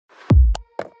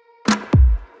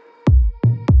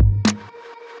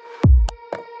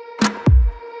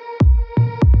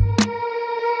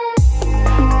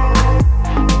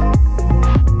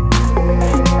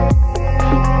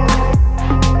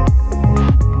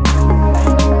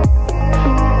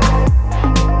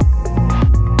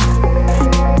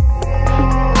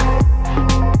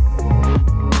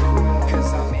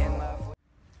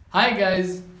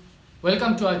guys,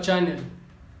 welcome to our channel.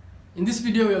 In this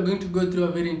video we are going to go through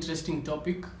a very interesting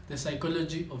topic, the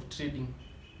psychology of trading.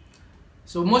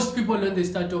 So most people, when they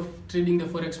start off trading the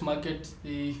forex market,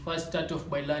 they first start off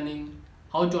by learning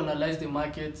how to analyze the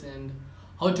markets and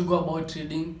how to go about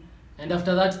trading, and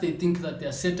after that they think that they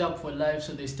are set up for life,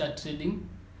 so they start trading.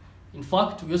 In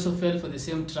fact, we also fell for the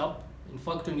same trap. In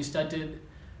fact, when we started,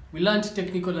 we learned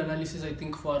technical analysis I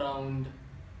think for around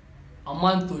a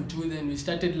month or two, then we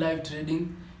started live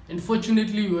trading, and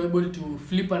fortunately we were able to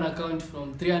flip an account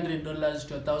from $300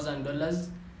 to $1,000,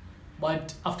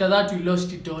 but after that we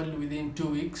lost it all within 2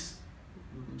 weeks.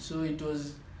 So it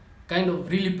was kind of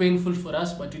really painful for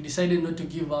us, but we decided not to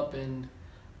give up and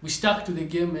we stuck to the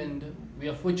game, and we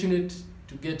are fortunate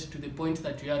to get to the point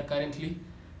that we are currently,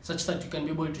 such that we can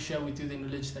be able to share with you the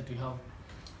knowledge that we have.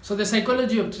 So the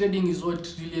psychology of trading is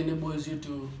what really enables you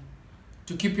to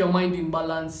keep your mind in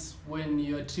balance when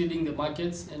you're trading the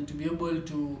markets, and to be able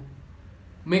to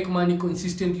make money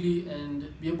consistently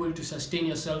and be able to sustain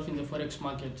yourself in the forex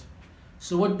market.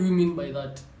 So what do we mean by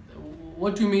that?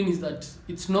 What we mean is that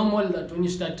it's normal that when you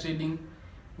start trading,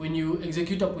 when you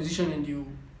execute a position and you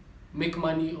make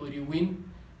money or you win,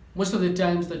 most of the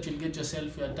times that you'll get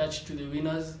yourself, you're attached to the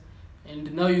winners,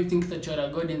 and now you think that you're a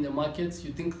god in the markets,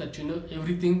 you think that you know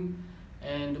everything,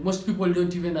 and most people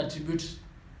don't even attribute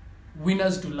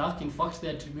winners to luck. In fact, they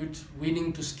attribute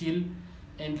winning to skill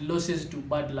and losses to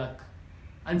bad luck.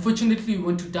 Unfortunately, we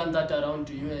want to turn that around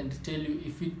to you and tell you,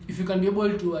 if you can be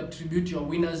able to attribute your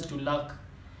winners to luck,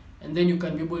 and then you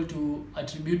can be able to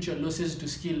attribute your losses to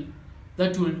skill,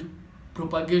 that will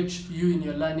propagate you in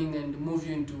your learning and move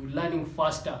you into learning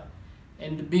faster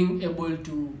and being able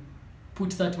to put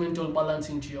that mental balance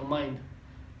into your mind.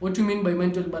 What we mean by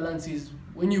mental balance is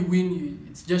when you win,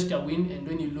 it's just a win, and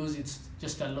when you lose, it's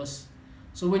just a loss.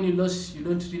 So when you lose, you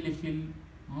don't really feel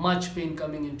much pain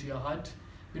coming into your heart.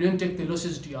 You don't take the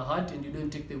losses to your heart, and you don't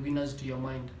take the winners to your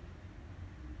mind.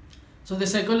 So the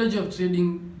psychology of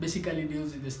trading basically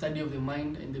deals with the study of the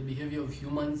mind and the behavior of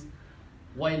humans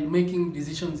while making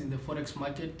decisions in the forex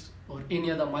market, or any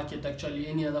other market, actually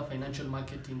any other financial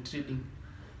market in trading.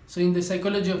 So in the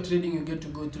psychology of trading, you get to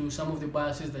go through some of the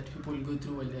biases that people go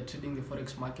through while they're trading the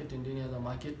forex market and any other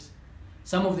market.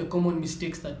 Some of the common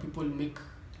mistakes that people make,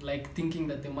 like thinking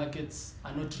that the markets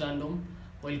are not random,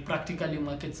 while practically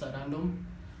markets are random.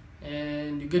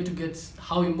 And you get to get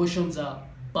how emotions are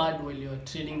bad while you're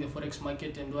trading the forex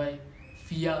market, and why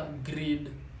fear, greed,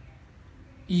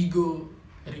 ego,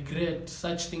 regret,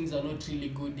 such things are not really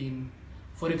good in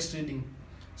forex trading.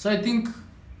 So I think,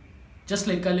 just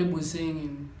like Caleb was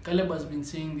saying, Caleb has been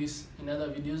saying this in other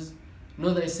videos,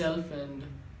 know thyself and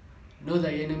know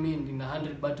thy enemy, and in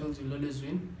 100 battles you'll always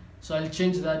win. So I'll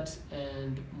change that,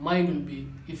 and mine will be,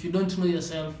 if you don't know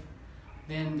yourself,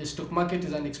 then the stock market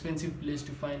is an expensive place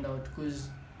to find out. Because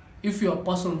if you're a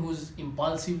person who's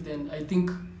impulsive, then I think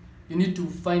you need to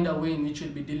find a way in which you'll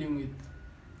be dealing with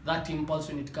that impulse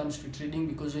when it comes to trading.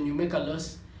 Because when you make a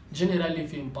loss, generally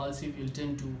if you're impulsive, you'll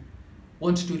tend to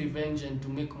want to revenge and to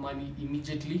make money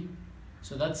immediately.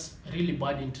 So that's really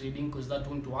bad in trading, because that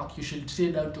won't work. You should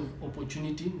trade out of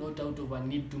opportunity, not out of a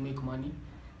need to make money.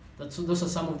 Those are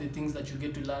some of the things that you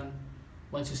get to learn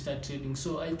once you start trading.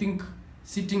 So I think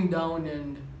sitting down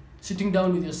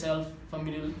with yourself,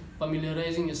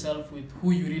 familiarizing yourself with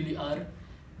who you really are,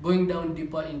 going down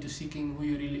deeper into seeking who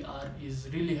you really are, is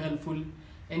really helpful,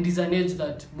 and is an edge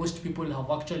that most people have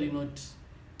actually not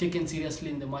taken seriously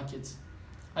in the markets.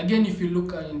 Again, if you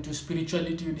look into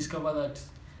spirituality, you discover that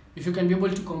if you can be able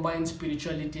to combine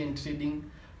spirituality and trading,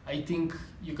 I think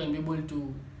you can be able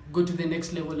to go to the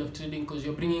next level of trading, because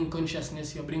you're bringing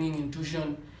consciousness, you're bringing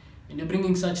intuition, and you're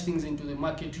bringing such things into the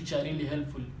market which are really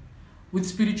helpful. With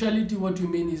spirituality, what we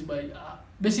mean is by,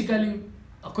 basically,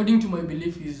 according to my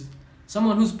belief, is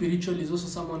someone who's spiritual is also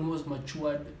someone who has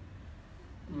matured.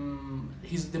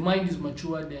 The mind is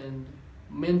matured, and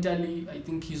mentally, I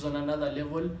think he's on another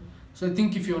level. So I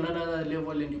think if you're on another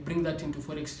level and you bring that into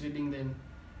forex trading, then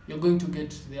you're going to get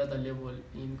to the other level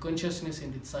in consciousness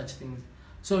and with such things.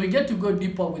 So we get to go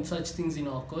deeper with such things in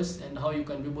our course, and how you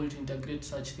can be able to integrate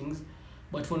such things.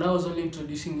 But for now, I was only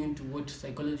introducing you into what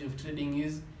psychology of trading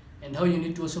is, and how you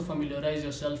need to also familiarize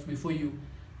yourself before you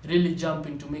really jump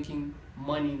into making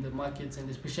money in the markets, and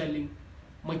especially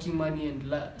making money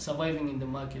and surviving in the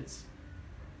markets.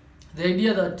 The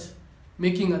idea that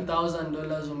making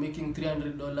 $1,000 or making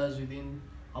 $300 within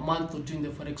a month or two in the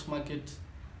forex market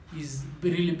is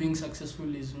really being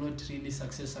successful is not really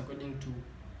success according to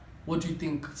what we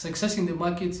think. Success in the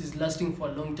markets is lasting for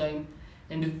a long time,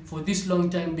 and for this long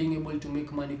time being able to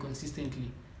make money consistently.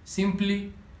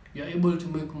 Simply you're able to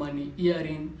make money year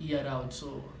in, year out.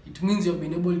 So it means you've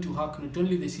been able to hack not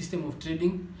only the system of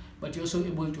trading, but you're also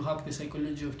able to hack the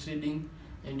psychology of trading,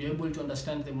 and you're able to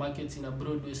understand the markets in a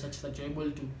broad way such that you're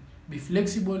able to be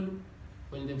flexible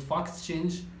when the facts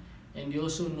change, and you're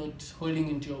also not holding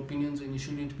into your opinions when you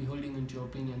shouldn't be holding into your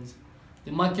opinions.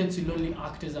 The markets will only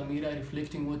act as a mirror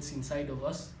reflecting what's inside of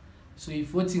us. So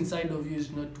if what's inside of you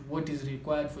is not what is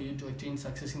required for you to attain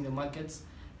success in the markets,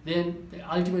 then the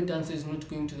ultimate answer is not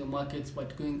going to the markets,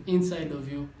 but going inside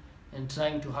of you and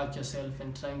trying to hack yourself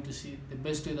and trying to see the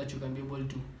best way that you can be able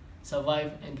to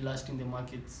survive and last in the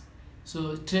markets.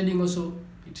 So trading also,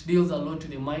 it deals a lot to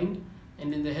the mind,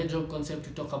 and in the hedgehog concept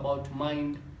we talk about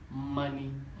mind,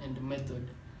 money and method.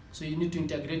 So you need to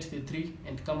integrate the three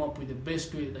and come up with the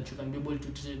best way that you can be able to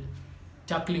trade,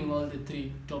 tackling all the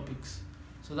three topics.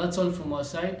 So that's all from our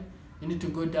side. You need to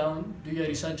go down, do your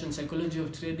research on psychology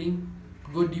of trading,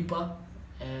 go deeper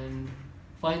and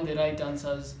find the right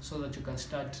answers so that you can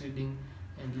start trading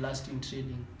and last in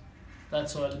trading.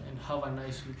 That's all, and have a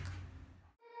nice week.